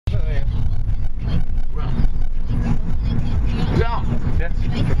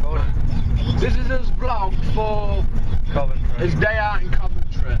It's day out in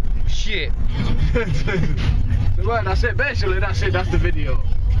Coventry. Shit. So well, that's it. Basically, that's it. That's the video.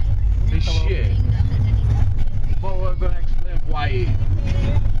 It's shit. But we're gonna explain why.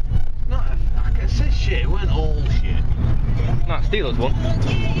 Not. I can say shit. It weren't all shit. Nah, Steelers won.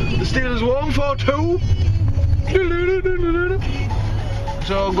 The Steelers won 4-2.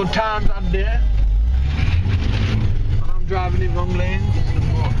 So good times out there. And I'm driving in wrong lanes.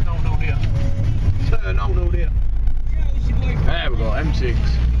 No dear. No dear. There we go, M6.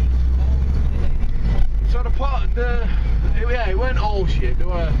 So yeah, it weren't all shit. There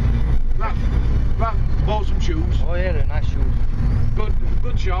were bought some shoes. Oh yeah, they're nice shoes.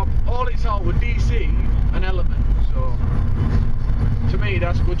 Good shop. All it's all with DC and Element. So to me,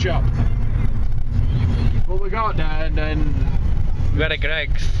 that's a good shop. But we got there and then we had a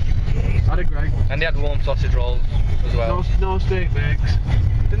Greg's. Had a Greg. And they had warm sausage rolls as well. No steak bakes.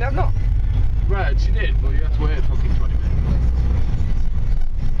 Didn't they have not? Right, she did, but you have to wait fucking 20 minutes.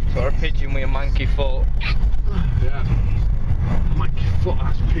 Got a pigeon with a manky foot. Yeah. Manky foot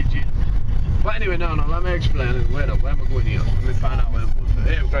ass pigeon. But anyway, no, let me explain it. Wait up, where am I going here? Let me find out where I'm going.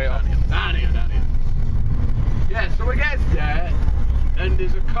 Here we go, down here. Yeah, so we get there, and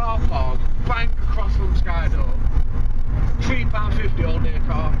there's a car park bang across from Skydome. £3.50 all day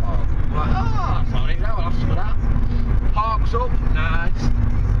car park. I'm like, oh, that's alright, I'll have some of that. Parks up, nice.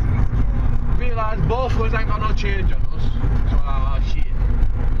 Realise both of us ain't got no change on us. So, oh shit.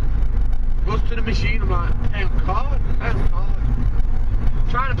 Goes to the machine, I'm like, pay on card.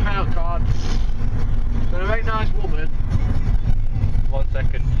 Trying to pay on card. Then a very nice woman. 1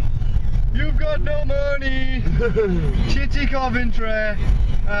 second. You've got no money! Shitty Coventry!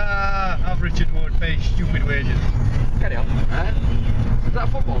 I've Richard won't pay stupid wages. Carry on. Is that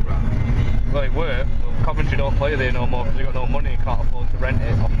a football ground? Well, it were. Well, Coventry don't play there no more because they've got no money and can't afford to rent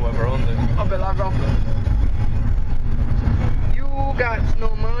it off whoever owns it. I bet like Rockland. You got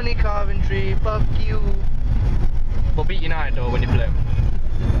no money, Coventry, fuck you. But beat United though when you play them.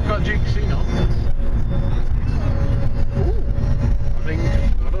 Got G Casino. Ooh. I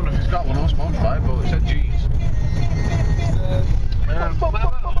don't know if it's got one or sponsored by, but it said G's.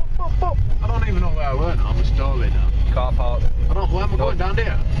 I don't even know where I went. I'm a story now. Car park. Where am I going? Down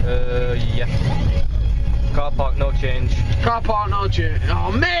there? Yeah. Car park, no change. Car park, no change.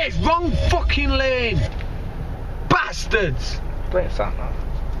 Oh, mate, wrong fucking lane. Bastards. Where's that now?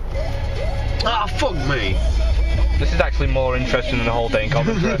 Ah, fuck me. This is actually more interesting than the whole day in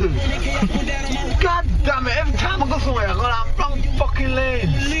Coventry. God damn it, every time I go somewhere I go down wrong fucking lane.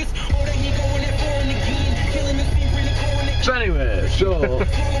 So anyway,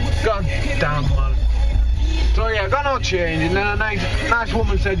 god damn man. So yeah, I got no change and then a nice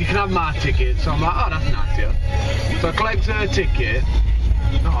woman said you can have my ticket. So I'm like, oh that's nice, yeah. So I collect her ticket.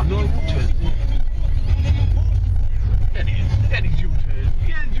 No U-turns. Any U-turns.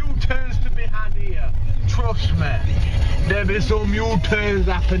 There's U-turns to be had here. Trust me. There'll be some U-turns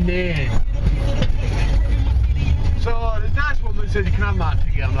happening. So the nice woman said you can have my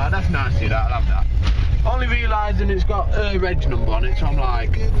ticket. I'm like, that's nice, yeah, I'll have that. Only realising it's got a reg number on it, so I'm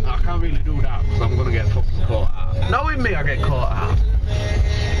like, I can't really do that because I'm going to get fucking caught out. Not with me, I get caught out.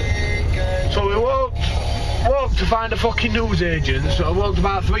 So we walked to find a fucking newsagent, so I walked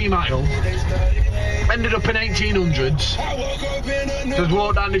about 3 miles. Ended up in 1800s. Just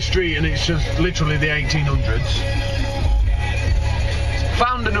walked down the street and it's just literally the 1800s.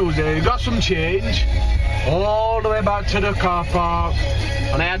 Found the newsagent, got some change. All the way back to the car park,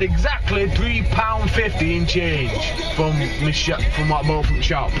 and I had exactly £3.50 in change from what I bought from the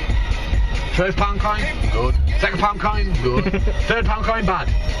shop. First pound coin, good. Second pound coin, good. Third pound coin, bad.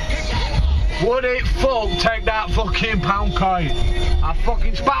 Would it fuck take that fucking pound coin? I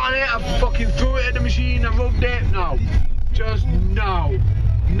fucking spat on it, I fucking threw it at the machine, I rubbed it, no. Just no.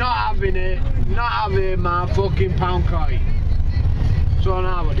 Not having it, not having my fucking pound coin. So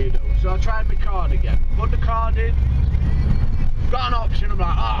now what do you do? So I tried my card again. Put the card in. Got an option. I'm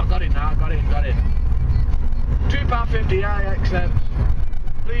like, oh, got it now. Got it. £2.50. I accept.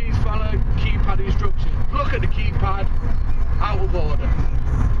 Please follow keypad instructions. Look at the keypad. Out of order.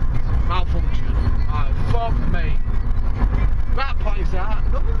 Malfunction. Alright, fuck me. That points out.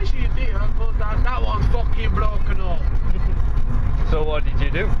 Nothing machine here. Because that one's fucking broken up. So what did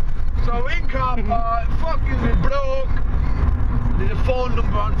you do? So in car park, fucking broke. There's a phone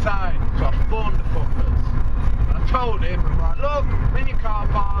number on side, so I phoned the fuckers. And I told him, I'm like, look, I'm in your car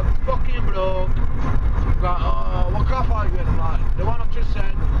park, it's fucking broke. He's like, oh, what car park are you in? I'm like, the one I've just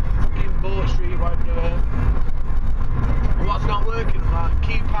said, fucking Boat Street, whatever it is. And what's not working? I'm like,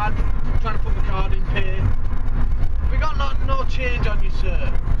 keypad, trying to put the card in, pay. We got no change on you,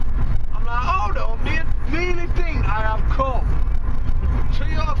 sir. I'm like, hold on, do you really think I have come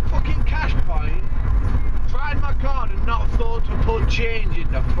change in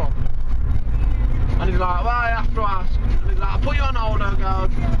the front. And he's like, well, I have to ask. And he's like, I'll put you on hold, I'll go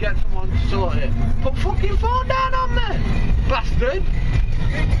get someone to sort it. Put fucking phone down on me, bastard.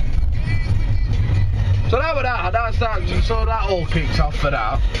 So that was that. So that all kicks off for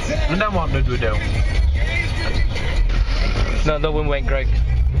that. And then what did we do? No, we went Greg.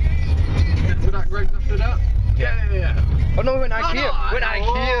 Was that Greg's after that? Yeah. Oh no, we went IKEA.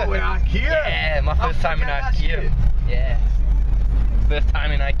 We're IKEA. Yeah, my first time in IKEA. Yeah. First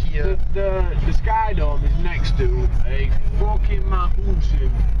time in IKEA. The Sky Dome is next to a fucking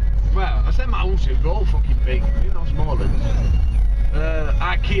massive. Well, I said massive, they're all fucking big. You're not smaller.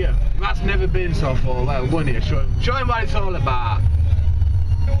 IKEA. That's never been so far. Well, go in here, show him what it's all about.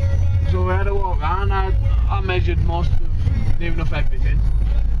 So we had a walk around. I measured most of, near enough everything.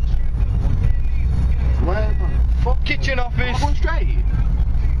 Where the fuck? Kitchen office. I'm on straight.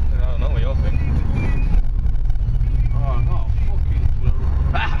 I don't know what you're thinking. Oh no, fucking clue.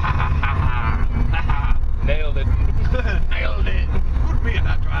 Nailed it. Nailed it. Good me at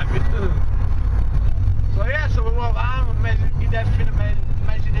that driving. So yeah, so we walked around, we measured everything,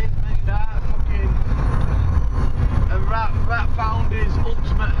 measured this, measured that, fucking. And Rat found his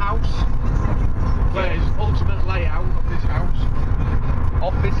ultimate house. Well, his ultimate layout of this house.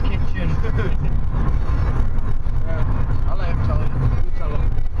 Office kitchen. I'll let him tell you. You tell him.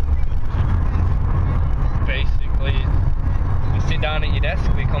 Basically, you sit down at your desk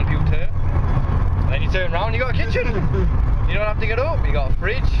with your computer, and then you turn around and you got a kitchen. You don't have to get up, you got a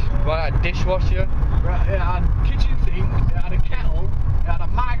fridge, you got a dishwasher. Right, it had a kitchen sink, it had a kettle, it had a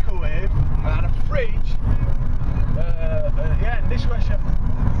microwave, it had a fridge, yeah, dishwasher.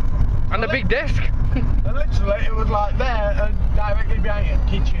 And a big desk. And literally it was like there and directly behind it,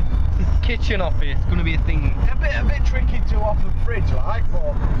 kitchen. Kitchen office, gonna be a thing. A bit tricky to off the fridge like,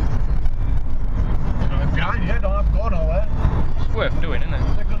 but behind you, don't have to go nowhere. It's worth doing, isn't it?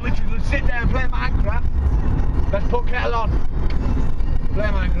 They could literally sit there and play Minecraft. Let's put kettle on. Play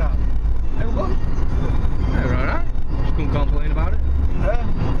Minecraft. It was good. Yeah, alright. Just couldn't complain about it. Yeah.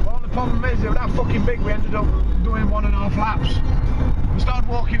 Well, the problem is, it was that fucking big, we ended up doing 1.5 laps. We started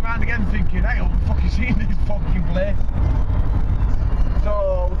walking around again thinking, hey, I've fucking seen this fucking place.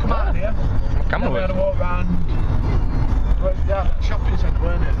 So we come out of here. Camera we had to walk around. Yeah, that shopping centre,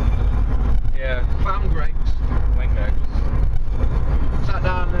 weren't it? Yeah. Found Greg's. Went Greg's. Sat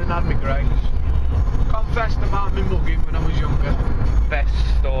down and had me Greg's. Confessed about me mugging when I was younger. Best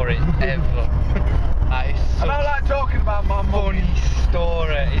story ever. That is I don't like talking about my mugging. funny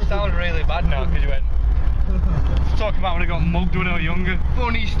story. It sounds really bad now because you went talking about when I got mugged when I was younger.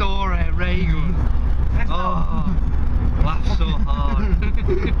 Funny story, Reagan. Oh, laughed so hard.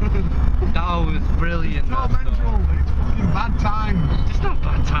 That was brilliant. It's not mental, it's fucking bad times. It's not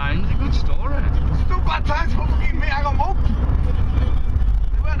bad times, it's a good story. It's not bad times for fucking me, I got mugged.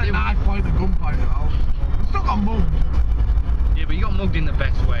 It weren't a knife point, a gun point at all. I still got mugged. Yeah, but you got mugged in the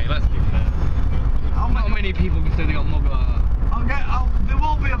best way, let's be fair. Not many people can say they got mugged like that. There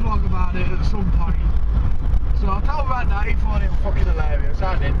will be a vlog about it at some point. So I'll tell about that, he thought it was fucking hilarious,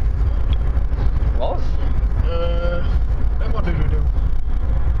 I did. Was? Then what did we do?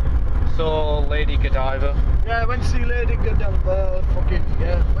 So, Lady Godiva. Yeah, went to see Lady Godiva,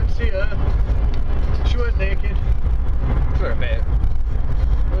 went to see her. She weren't naked. For a bit.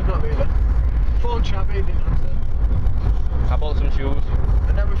 Well, not really. Phone shabby, didn't answer. I bought some shoes.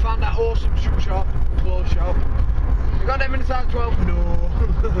 And then we found that awesome shoe shop, clothes shop. We got them in the size 12? No.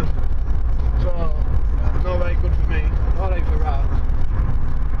 So, not very good for me. Not right for Rat.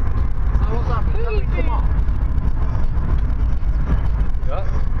 Now what's happening? Let me come on. Yeah.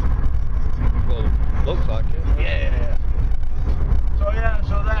 Well, looks like it. Yeah.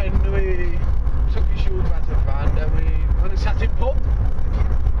 So then we took your shoes back to the van, then we went and sat in pub.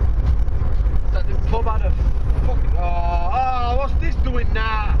 Sat in pub, had a fucking... Oh, what's this doing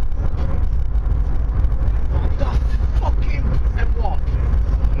now? The fucking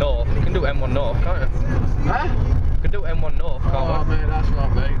M1. North. You can do M1 North, can't you? Huh?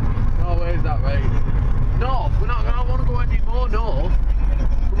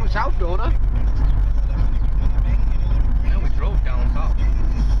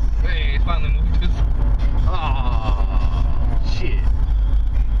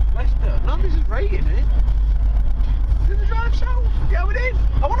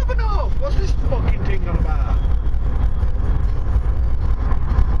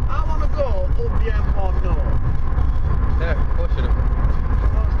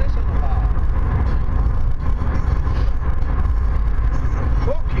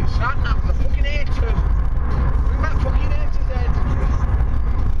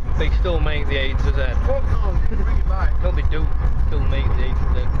 they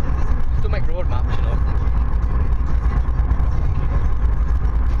still make road maps, you know.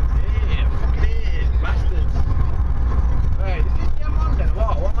 Yeah, fucking it, bastards. Hey, is this the M1 then?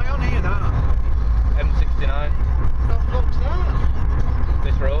 What am I on here now? M69. What the fuck's that?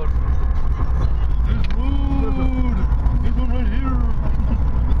 This road. This road! This one right here!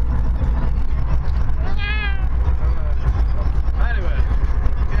 Anyway,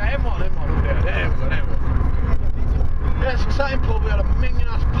 yeah, M1 up there. There we go. Yeah, so we sat in pub, we had a minging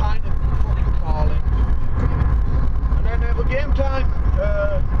ass pint of fucking calling. And then it was game time.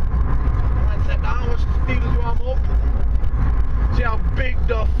 I sat down, watched the Steelers warm up. See how big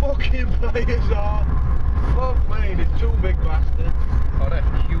the fucking players are. Fuck me, they're two big bastards. Oh, they're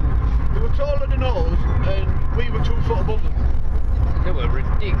huge. They were taller than us, and we were 2 foot above them. They were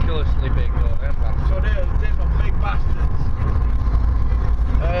ridiculously big though, them bastards. So they're some big bastards.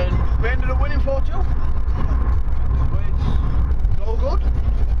 And we ended up winning 4-2. Which is all good.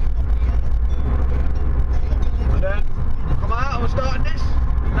 And then come out and we started this.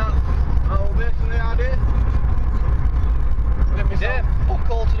 And that's how basically I did. Yeah, fuck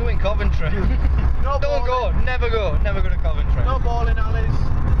all to do in Coventry. No Don't balling. go, never go to Coventry. No bowling alleys.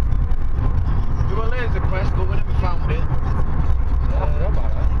 We were laser quest, but we never found it. I forgot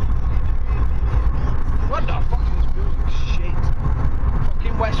about that. What the fuck is this music shit?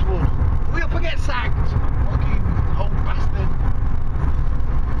 Fucking Westwood. We up against sacked. Fucking old bastard.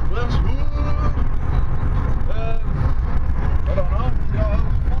 Westwood. I don't know.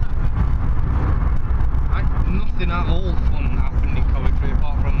 Nothing at all fun happened in Coventry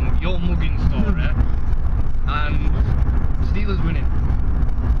apart from your mugging story and Steelers winning.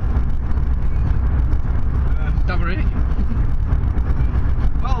 That were it.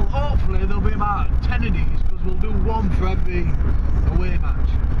 Well, hopefully there'll be about 10 of these because we'll do one for every away match.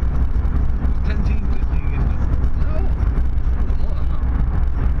 10 teams this league, isn't it? No, more than that.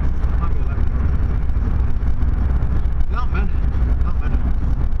 Might be 11. Not many.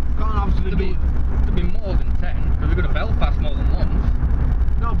 Can't obviously do it. There'll be more than 10 because we go to Belfast more than once.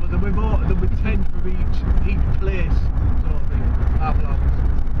 No, but there'll be 10 for each place sort of thing. Half an hour.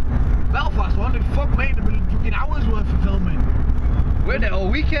 Belfast one, fuck me, there'll be fucking hours worth of filming. We're there all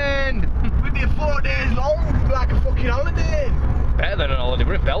weekend. We'd be 4 days long, like a fucking holiday. Better than an holiday,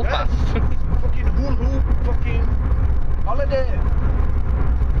 we're in Belfast. Yeah. Fucking hula hoop, fucking holiday.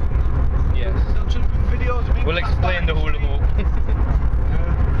 Yes. They'll just put videos of me. We'll explain the hula hoop.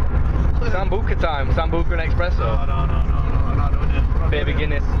 Sambuca time, Sambuca and Espresso. No, I'm not doing it. Baby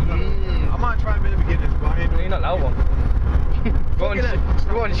Guinness. I might try and be the beginners, but I ain't doing You're not that one. Go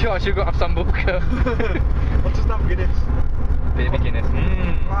on, Josh, you've got to have Sambuca. I'll just have Guinness. Baby Guinness.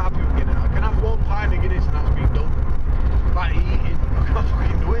 I'm quite happy with Guinness. I can have 1 pint of Guinness and that's me done. Like eating, I can't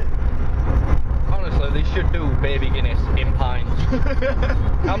fucking do it. Honestly, they should do Baby Guinness in pints.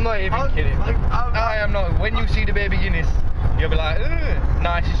 I'm not even kidding. I am not. When you see the Baby Guinness, you'll be like,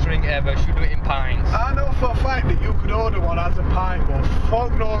 nicest drink ever, should do it in pints. I know for a fact that you could order one as a pint, but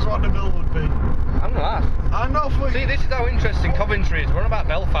fuck knows what the bill would be. I'm gonna ask. I know for See, this is how interesting Coventry is. We're on about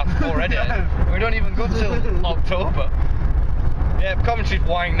Belfast already. Yeah. We don't even go till October. Yeah, Coventry's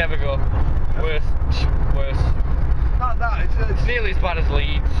wine, never go. Worse. Not that, It's nearly as bad as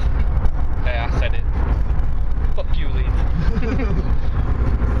Leeds. Yeah, I said it. Fuck you, Leeds.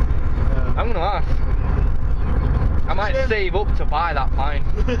 I'm gonna ask. I might save up to buy that pint.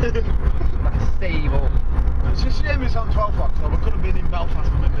 I might save up. It's a shame it's on 12 October. We could have been in Belfast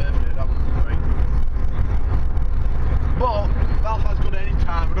for my birthday, that would have been great. But Belfast's good any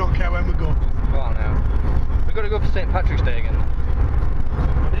time, we don't care when we go. Go on now. We've got to go for St. Patrick's Day again.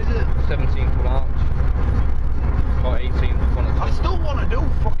 What is it? 17th of March. Or 18th, one of the I still want to do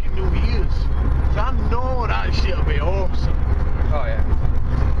fucking New Year's. Cause I know that shit'll be awesome. Oh yeah.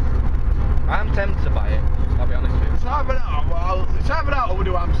 I'm tempted to buy it, I'll be honest with you. It's either that or we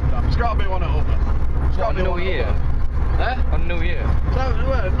do Amsterdam. It's got to be one or the other. It's What, gotta be on one New or the Year? other. Eh? On New Year?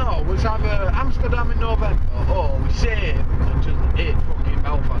 No, it's either Amsterdam in November or we save and just hit fucking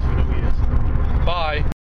Belfast for New Year's. Bye.